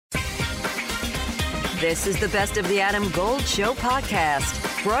This is the Best of the Adam Gold Show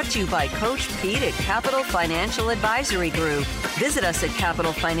podcast, brought to you by Coach Pete at Capital Financial Advisory Group. Visit us at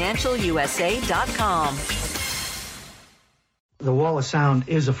capitalfinancialusa.com. The wall of sound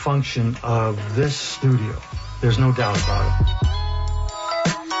is a function of this studio. There's no doubt about it.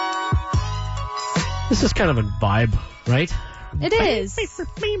 This is kind of a vibe, right? It is. It is. It's a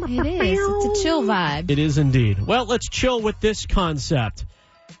chill vibe. It is indeed. Well, let's chill with this concept.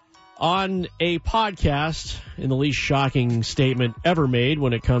 On a podcast, in the least shocking statement ever made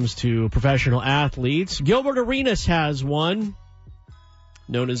when it comes to professional athletes, Gilbert Arenas has one,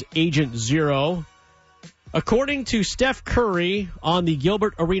 known as Agent Zero. According to Steph Curry on the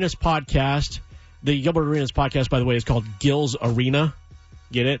Gilbert Arenas podcast, the Gilbert Arenas podcast, by the way, is called Gil's Arena.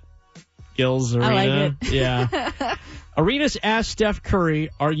 Get it? Gil's Arena. I like it. Yeah. Arenas asked Steph Curry,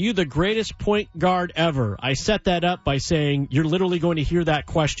 "Are you the greatest point guard ever?" I set that up by saying you're literally going to hear that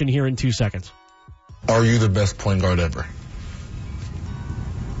question here in 2 seconds. Are you the best point guard ever?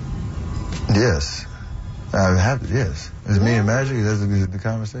 Yes. Yes. Is me and Magic? Is that the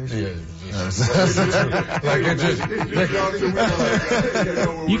conversation? Yeah.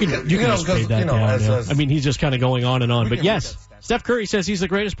 You can just fade that down. I mean, he's just kind of going on and on. But yes, Steph Curry says he's the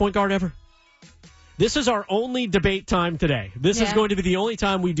greatest point guard ever. This is our only debate time today. This is going to be the only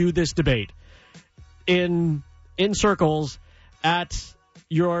time we do this debate in circles at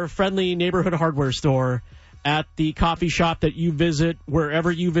your friendly neighborhood hardware store, at the coffee shop that you visit,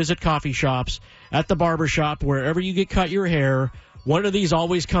 wherever you visit coffee shops, at the barber shop, wherever you get cut your hair. One of these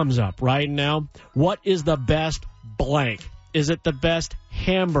always comes up right now. What is the best blank? Is it the best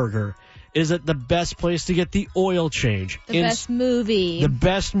hamburger? Is it the best place to get the oil change? The best movie. The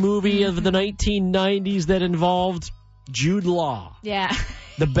best movie of the 1990s that involved Jude Law. Yeah.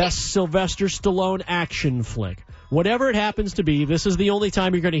 The best Sylvester Stallone action flick. Whatever it happens to be, this is the only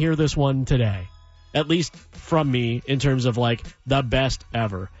time you're going to hear this one today. At least from me in terms of like the best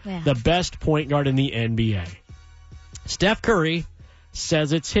ever. Yeah. The best point guard in the NBA. Steph Curry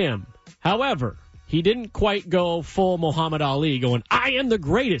says it's him. However, he didn't quite go full Muhammad Ali going, I am the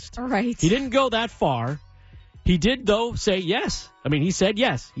greatest. Right. He didn't go that far. He did, though, say yes. I mean, he said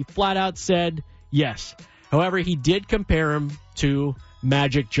yes. He flat out said yes. However, he did compare him to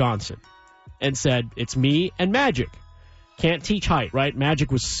Magic Johnson and said, it's me and Magic. Can't teach height, right?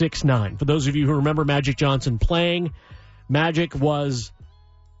 Magic was 6'9". For those of you who remember Magic Johnson playing, Magic was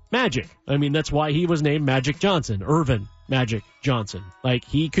Magic. I mean, that's why he was named Magic Johnson, Irvin Magic Johnson. Like,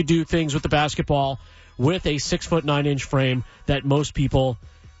 he could do things with the basketball with a 6'9" frame that most people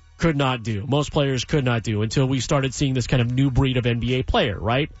could not do. Most players could not do until we started seeing this kind of new breed of NBA player,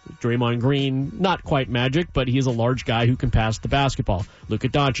 right? Draymond Green, not quite Magic, but he's a large guy who can pass the basketball. Luka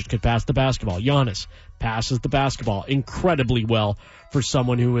Doncic can pass the basketball. Giannis passes the basketball incredibly well for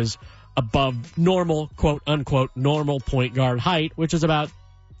someone who is above normal, quote-unquote, normal point guard height, which is about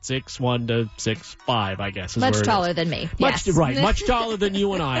 6'1" to 6'5", I guess. Is much where taller than me. Much, yes. Right, much taller than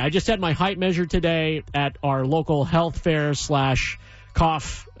you and I. I just had my height measured today at our local health fair /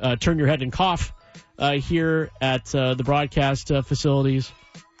 cough, turn your head and cough here at the broadcast facilities.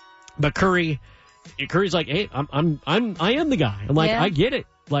 But Curry's like, hey, I am the guy. I'm like, I get it.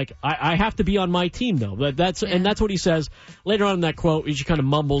 Like, I have to be on my team, though. And that's what he says later on in that quote. He just kind of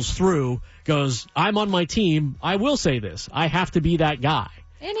mumbles through, goes, I'm on my team. I will say this. I have to be that guy.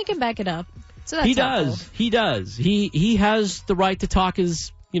 And he can back it up. So that's He helpful. does. He does. He has the right to talk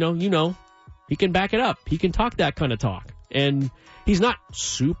as, you know, he can back it up. He can talk that kind of talk. And he's not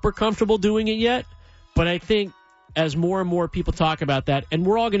super comfortable doing it yet, but I think as more and more people talk about that, and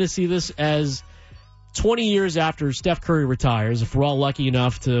we're all going to see this as 20 years after Steph Curry retires, if we're all lucky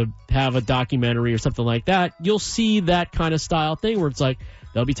enough to have a documentary or something like that, you'll see that kind of style thing where it's like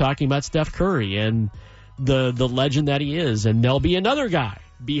they'll be talking about Steph Curry and the legend that he is, and there'll be another guy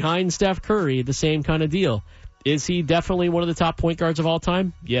behind Steph Curry, the same kind of deal. Is he definitely one of the top point guards of all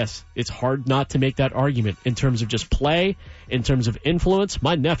time? Yes. It's hard not to make that argument in terms of just play, in terms of influence.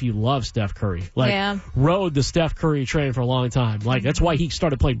 My nephew loves Steph Curry. Rode the Steph Curry train for a long time. Like, that's why he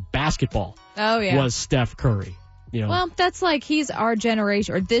started playing basketball. Oh, yeah. Was Steph Curry. You know? Well, that's like he's our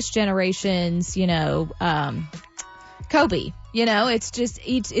generation, or this generation's, Kobe. It's just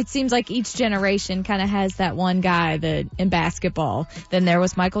it seems like each generation kind of has that one guy that in basketball. Then there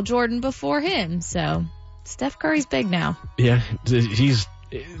was Michael Jordan before him. So Steph Curry's big now. Yeah, he's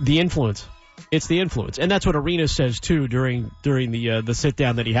the influence. It's the influence. And that's what Arenas says, too, during the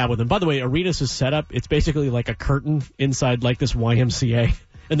sit-down that he had with him. By the way, Arenas' setup, it's basically like a curtain inside like this YMCA.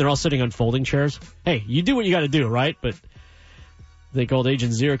 And they're all sitting on folding chairs. Hey, you do what you got to do, right? But I think old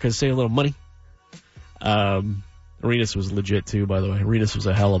Agent Zero could save a little money. Arenas was legit, too, by the way. Arenas was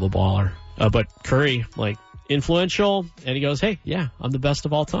a hell of a baller. But Curry, influential, and he goes, hey, yeah, I'm the best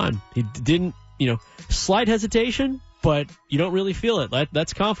of all time. He didn't, slight hesitation, but you don't really feel it.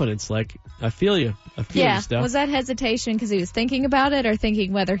 That's confidence. I feel you. I feel you, Steph. Was that hesitation because he was thinking about it or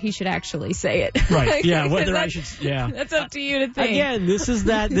thinking whether he should actually say it? Right. Yeah. Whether I should. Yeah. That's up to you to think. Again, this is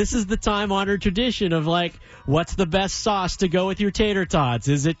the time-honored tradition of what's the best sauce to go with your tater tots?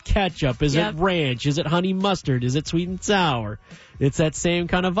 Is it ketchup? Is it ranch? Is it honey mustard? Is it sweet and sour? It's that same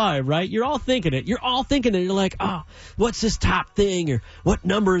kind of vibe, right? You're all thinking it. You're like, oh, what's this top thing? Or what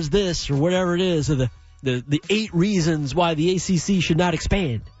number is this? Or whatever it is. Or the 8 reasons why the ACC should not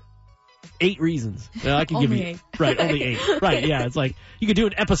expand. 8 reasons. I can give you 8. Right, only 8. Right, yeah. It's you could do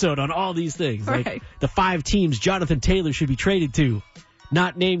an episode on all these things. Right. The 5 teams Jonathan Taylor should be traded to,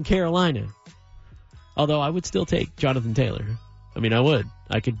 not named Carolina. Although I would still take Jonathan Taylor. I mean, I would.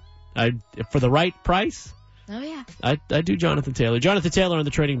 For the right price. Oh, yeah. I do Jonathan Taylor. Jonathan Taylor on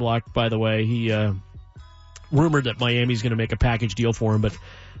the trading block, by the way. He rumored that Miami's going to make a package deal for him, but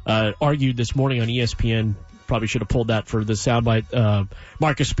argued this morning on ESPN, probably should have pulled that for the soundbite.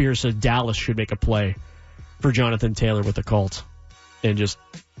 Marcus Spears said Dallas should make a play for Jonathan Taylor with the Colts and just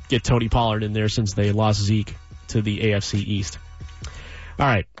get Tony Pollard in there since they lost Zeke to the AFC East. All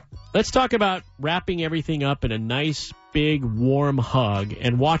right, let's talk about wrapping everything up in a nice, big, warm hug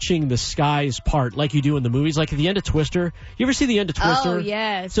and watching the skies part like you do in the movies. Like at the end of Twister. You ever see the end of Twister? Oh,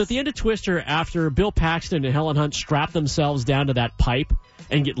 yes. So at the end of Twister, after Bill Paxton and Helen Hunt strap themselves down to that pipe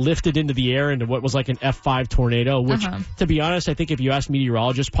and get lifted into the air into what was like an F5 tornado, which, to be honest, I think if you asked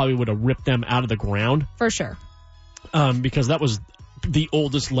meteorologists, probably would have ripped them out of the ground. For sure. Because that was the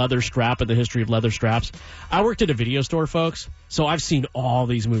oldest leather strap in the history of leather straps. I worked at a video store, folks, so I've seen all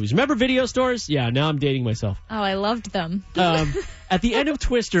these movies. Remember video stores? Yeah, now I'm dating myself. Oh, I loved them. At the end of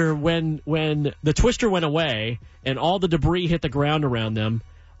Twister, when the Twister went away and all the debris hit the ground around them,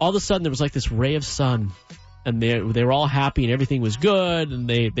 all of a sudden there was like this ray of sun. And they were all happy and everything was good, and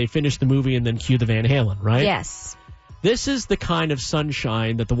they finished the movie and then cue the Van Halen, right? Yes. This is the kind of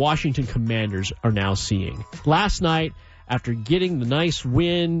sunshine that the Washington Commanders are now seeing. Last night, after getting the nice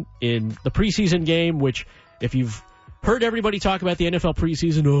win in the preseason game, which if you've heard everybody talk about the NFL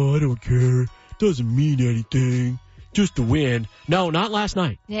preseason, I don't care, doesn't mean anything, just a win. No, not last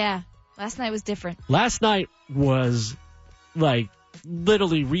night. Yeah, last night was different. Last night was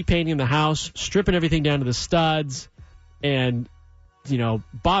literally repainting the house, stripping everything down to the studs, and,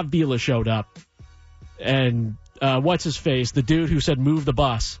 Bob Vila showed up. And what's his face? The dude who said, move the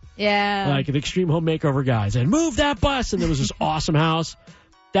bus. Yeah. Like an Extreme Home Makeover guy said, move that bus. And there was this awesome house.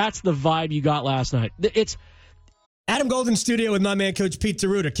 That's the vibe you got last night. It's Adam Golden Studio with my man, Coach Pete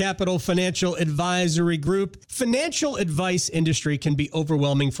Taruta, Capital Financial Advisory Group. Financial advice industry can be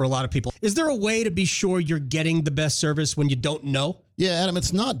overwhelming for a lot of people. Is there a way to be sure you're getting the best service when you don't know? Yeah, Adam,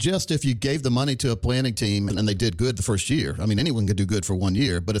 it's not just if you gave the money to a planning team and they did good the first year. I mean, anyone could do good for 1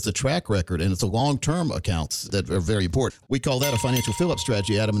 year, but it's a track record and it's a long-term accounts that are very important. We call that a financial fill-up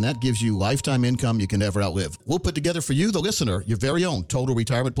strategy, Adam, and that gives you lifetime income you can never outlive. We'll put together for you, the listener, your very own total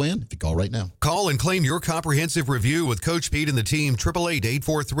retirement plan if you call right now. Call and claim your comprehensive review with Coach Pete and the team,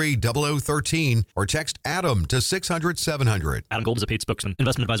 888-843-0013, or text ADAM to 600-700. Adam Gold is a paid spokesman.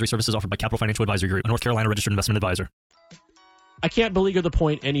 Investment advisory services offered by Capital Financial Advisory Group, a North Carolina registered investment advisor. I can't believe the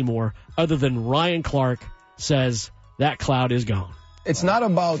point anymore other than Ryan Clark says that cloud is gone. It's not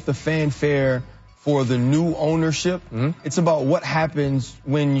about the fanfare for the new ownership. Mm-hmm. It's about what happens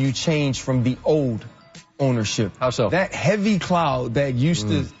when you change from the old ownership. How so? That heavy cloud that used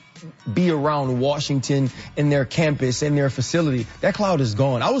to be around Washington and their campus and their facility, that cloud is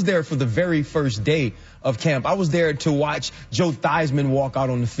gone. I was there for the very first day of camp. I was there to watch Joe Theismann walk out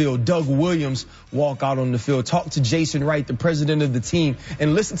on the field, Doug Williams walk out on the field, talk to Jason Wright, the president of the team,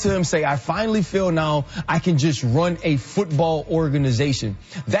 and listen to him say, I finally feel now I can just run a football organization.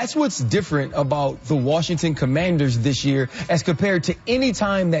 That's what's different about the Washington Commanders this year as compared to any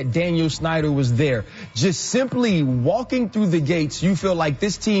time that Daniel Snyder was there. Just simply walking through the gates, you feel like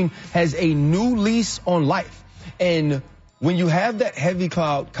this team has a new lease on life. And when you have that heavy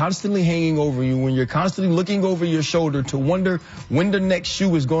cloud constantly hanging over you, when you're constantly looking over your shoulder to wonder when the next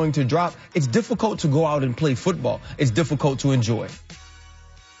shoe is going to drop, it's difficult to go out and play football. It's difficult to enjoy.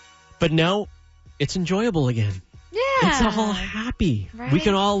 But now it's enjoyable again. Yeah. It's all happy. Right? We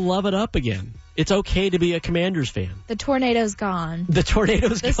can all love it up again. It's okay to be a Commanders fan. The tornado's gone. The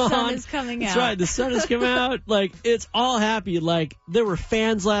tornado's gone. The sun is coming out. That's right. The sun has come out. It's all happy. There were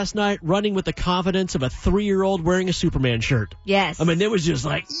fans last night running with the confidence of a 3-year-old wearing a Superman shirt. Yes. I mean, it was just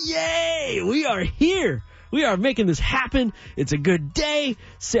yay, we are here. We are making this happen. It's a good day.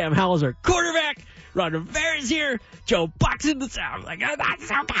 Sam Howell's our quarterback. Ron Rivera's here. Joe Buck's in the sound. Like, oh, that's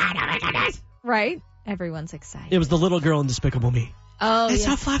so good. Oh, my goodness. Right? Everyone's excited. It was the little girl in Despicable Me. Oh, It's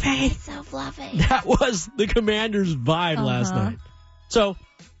so fluffy. It's so fluffy. That was the Commanders' vibe last night. So,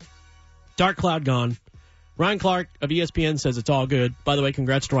 dark cloud gone. Ryan Clark of ESPN says it's all good. By the way,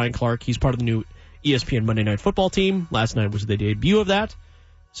 congrats to Ryan Clark. He's part of the new ESPN Monday Night Football team. Last night was the debut of that.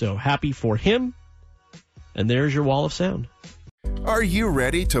 So happy for him. And there's your wall of sound. Are you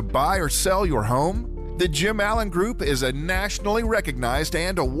ready to buy or sell your home? The Jim Allen Group is a nationally recognized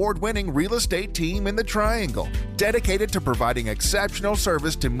and award-winning real estate team in the Triangle, dedicated to providing exceptional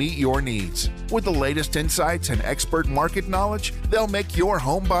service to meet your needs. With the latest insights and expert market knowledge, they'll make your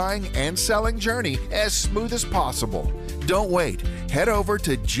home buying and selling journey as smooth as possible. Don't wait. Head over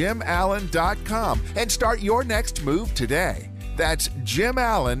to jimallen.com and start your next move today. That's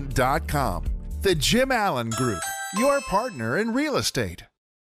jimallen.com. The Jim Allen Group, your partner in real estate.